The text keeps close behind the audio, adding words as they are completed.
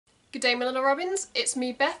Good day my little robins, it's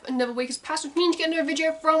me Beth. Another week has passed with me to get another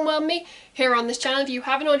video from me here on this channel. If you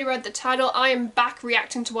haven't already read the title, I am back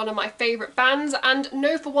reacting to one of my favourite bands, and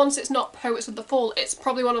no, for once it's not Poets of the Fall, it's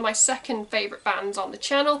probably one of my second favourite bands on the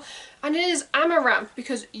channel, and it is Amaranth,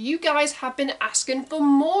 because you guys have been asking for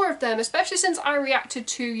more of them, especially since I reacted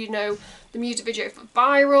to, you know, the music video for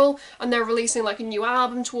Viral, and they're releasing like a new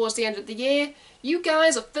album towards the end of the year. You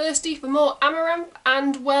guys are thirsty for more Amaranth,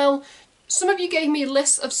 and well, some of you gave me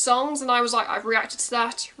lists of songs and I was like, I've reacted to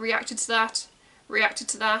that, reacted to that, reacted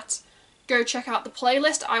to that. Go check out the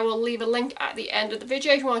playlist. I will leave a link at the end of the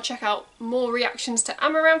video if you want to check out more reactions to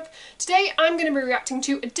Amaranth. Today I'm going to be reacting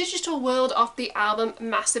to A Digital World off the album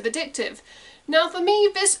Massive Addictive. Now for me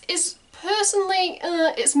this is personally,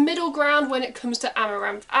 it's middle ground when it comes to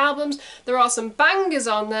Amaranth albums. There are some bangers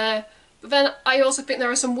on there, but then I also think there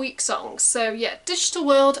are some weak songs. So yeah, Digital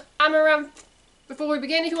World, Amaranth. Before we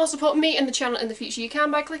begin, if you want to support me and the channel in the future, you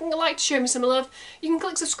can by clicking a like to show me some love. You can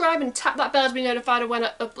click subscribe and tap that bell to be notified of when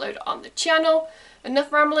I upload on the channel.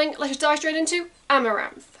 Enough rambling, let's just dive straight into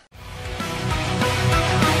Amaranth.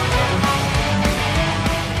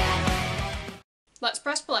 Let's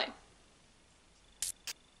press play.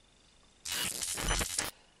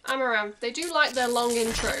 Amaranth, they do like their long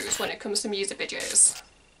intros when it comes to music videos.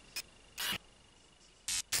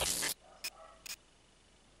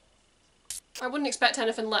 I wouldn't expect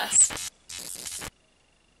anything less.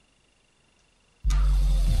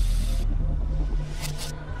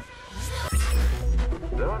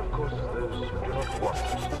 There are, of course, those who do not want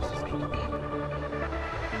us to speak.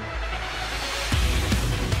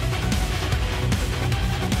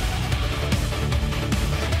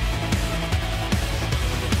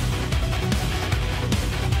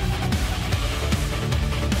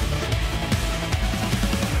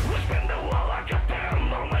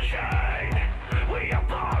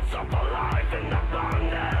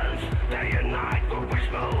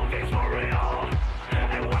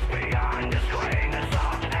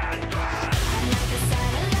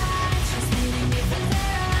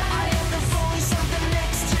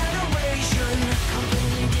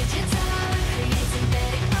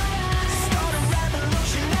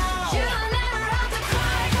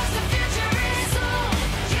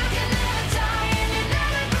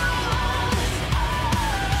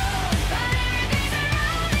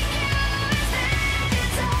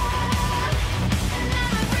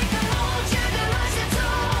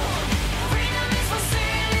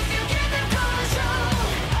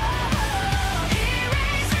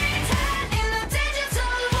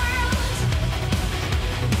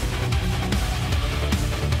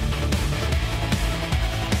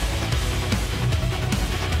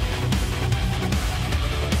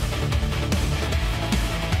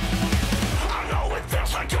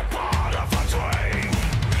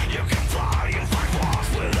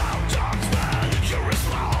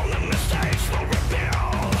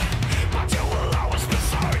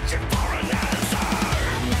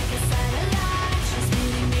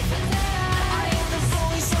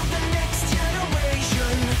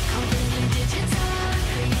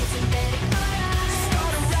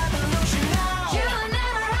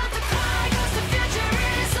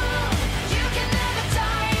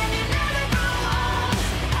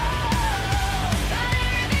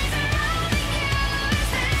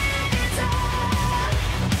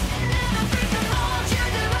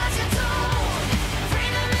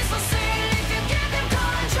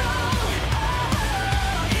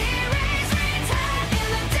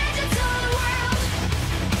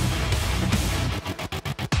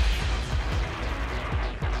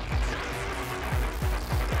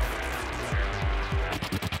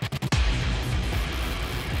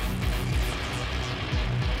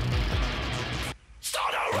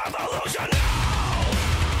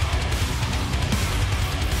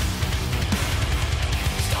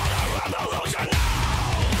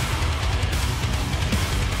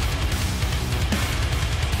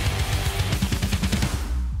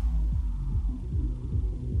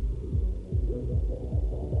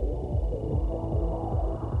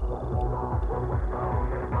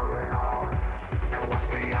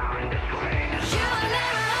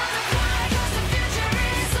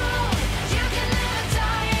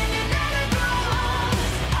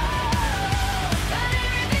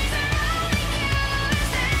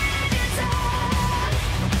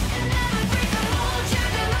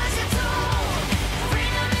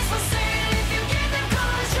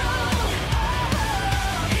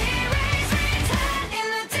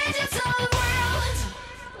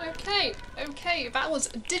 Okay, that was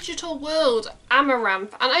Digital World,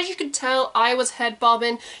 Amaranth, and as you could tell, I was head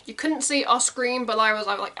bobbing. You couldn't see it off screen, but I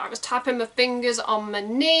was tapping my fingers on my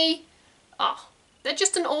knee. Oh, They're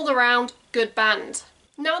just an all-around good band.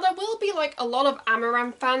 Now there will be like a lot of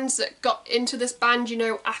Amaranth fans that got into this band, you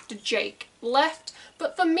know, after Jake left.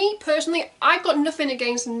 But for me personally, I've got nothing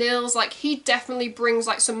against Nils. Like, he definitely brings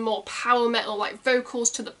like some more power metal like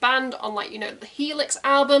vocals to the band on like, you know, the Helix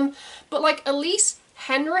album. But like Elise,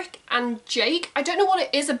 Henrik and Jake, I don't know what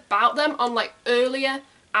it is about them on like earlier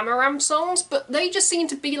Amaranth songs, but they just seem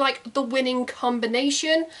to be like the winning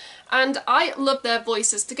combination. And I love their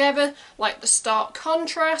voices together, like the stark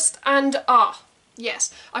contrast, and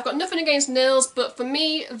yes, I've got nothing against Nils, but for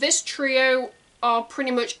me, this trio are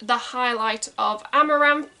pretty much the highlight of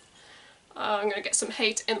Amaranth. I'm going to get some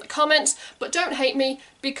hate in the comments, but don't hate me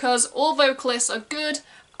because all vocalists are good.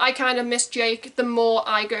 I kind of miss Jake the more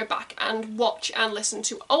I go back and watch and listen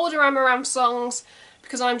to older Amaranth songs,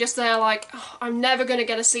 because I'm just there like, oh, I'm never going to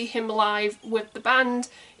get to see him live with the band,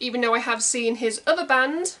 even though I have seen his other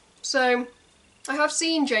band. So I have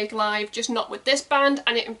seen Jake live, just not with this band,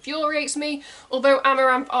 and it infuriates me. Although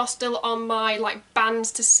Amaranth are still on my like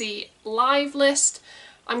bands to see live list,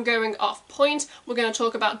 I'm going off point. We're going to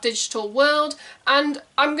talk about Digital World, and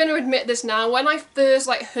I'm going to admit this now. When I first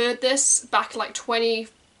like heard this back like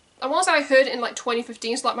I want to say I heard it in like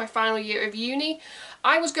 2015, so like my final year of uni,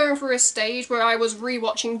 I was going through a stage where I was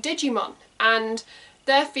rewatching Digimon, and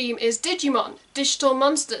their theme is Digimon, Digital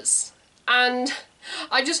Monsters, and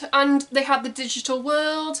they had the Digital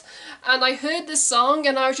World, and I heard this song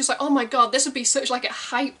and I was just like, oh my god, this would be such like a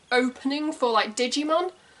hype opening for like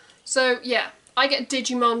Digimon. So yeah, I get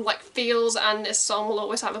Digimon like feels, and this song will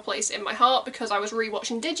always have a place in my heart because I was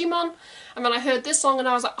rewatching Digimon, and then I heard this song and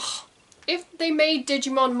I was like, oh, if they made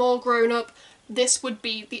Digimon more grown up, this would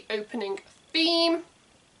be the opening theme.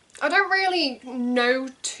 I don't really know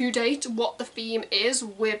to date what the theme is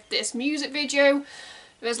with this music video.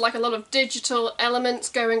 There's like a lot of digital elements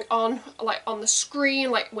going on, like on the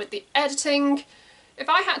screen, like with the editing. If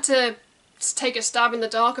I had to take a stab in the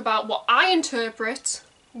dark about what I interpret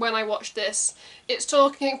when I watch this, it's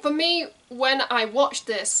talking, for me, when I watch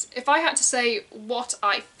this, if I had to say what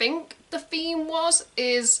I think the theme was,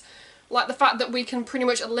 is like the fact that we can pretty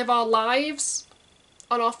much live our lives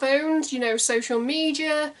on our phones, you know, social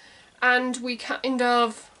media, and we're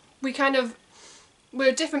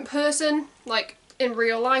a different person, like, in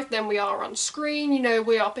real life than we are on screen. You know,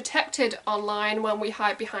 we are protected online when we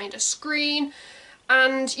hide behind a screen,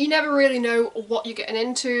 and you never really know what you're getting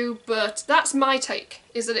into. But that's my take,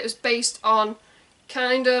 is that it was based on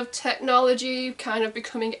kind of technology kind of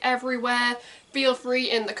becoming everywhere. Feel free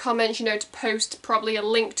in the comments, you know, to post probably a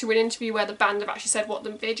link to an interview where the band have actually said what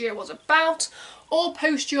the video was about, or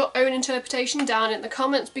post your own interpretation down in the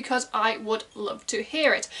comments, because I would love to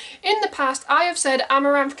hear it. In the past, I have said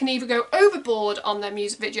Amaranth can either go overboard on their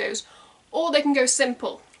music videos, or they can go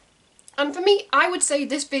simple. And for me, I would say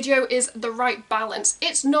this video is the right balance.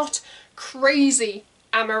 It's not crazy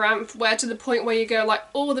Amaranth, where to the point where you go like,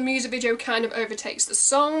 oh, the music video kind of overtakes the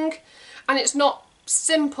song, and it's not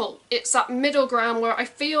simple. It's that middle ground where I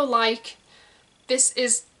feel like this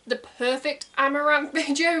is the perfect Amaranth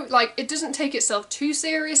video. Like, it doesn't take itself too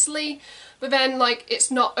seriously, but then like it's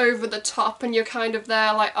not over the top and you're kind of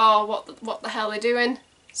there like, oh, what the hell are they doing?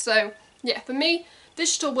 So yeah, for me,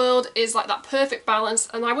 Digital World is like that perfect balance,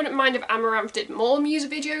 and I wouldn't mind if Amaranth did more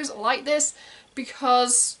music videos like this,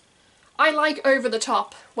 because I like over the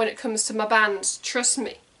top when it comes to my bands, trust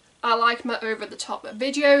me. I like my over the top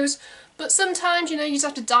videos, but sometimes, you know, you just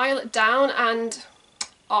have to dial it down. And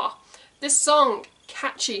this song,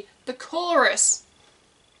 catchy, the chorus,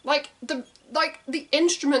 like the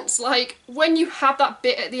instruments, like when you have that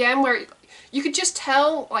bit at the end where you could just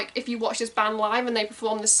tell, like if you watch this band live and they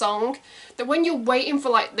perform this song, that when you're waiting for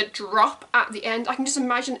like the drop at the end, I can just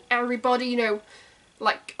imagine everybody, you know,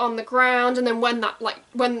 like on the ground, and then when that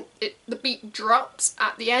the beat drops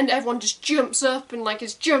at the end, everyone just jumps up and like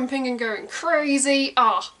is jumping and going crazy.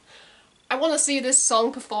 I want to see this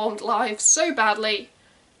song performed live so badly.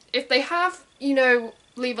 If they have, you know,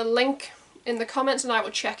 leave a link in the comments and I will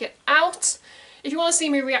check it out. If you want to see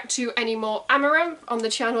me react to any more Amaranth on the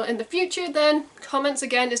channel in the future, then comments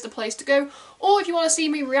again is the place to go. Or if you want to see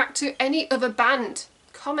me react to any other band,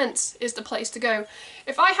 comments is the place to go.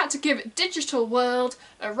 If I had to give Digital World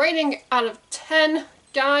a rating out of 10,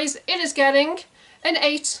 guys, it is getting an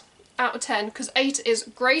 8 out of 10, because 8 is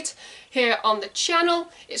great here on the channel.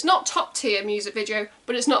 It's not top tier music video,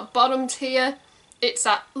 but it's not bottom tier. It's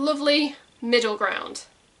that lovely middle ground.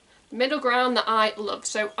 Middle ground that I love.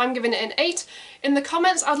 So I'm giving it an 8. In the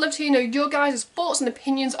comments, I'd love to know your guys' thoughts and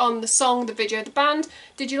opinions on the song, the video, the band.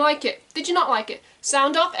 Did you like it? Did you not like it?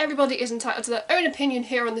 Sound off. Everybody is entitled to their own opinion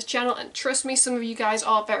here on this channel, and trust me, some of you guys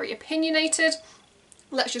are very opinionated.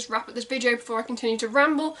 let's just wrap up this video before I continue to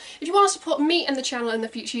ramble. If you want to support me and the channel in the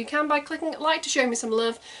future, you can by clicking like to show me some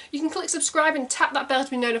love. You can click subscribe and tap that bell to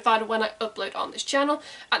be notified when I upload on this channel.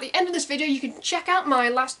 At the end of this video, you can check out my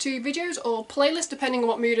last 2 videos or playlist, depending on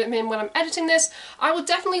what mood I'm in when I'm editing this. I will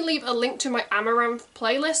definitely leave a link to my Amaranth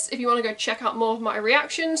playlist if you want to go check out more of my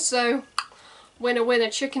reactions. So, winner winner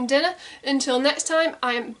chicken dinner. Until next time,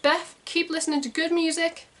 I am Beth. Keep listening to good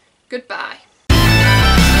music. Goodbye.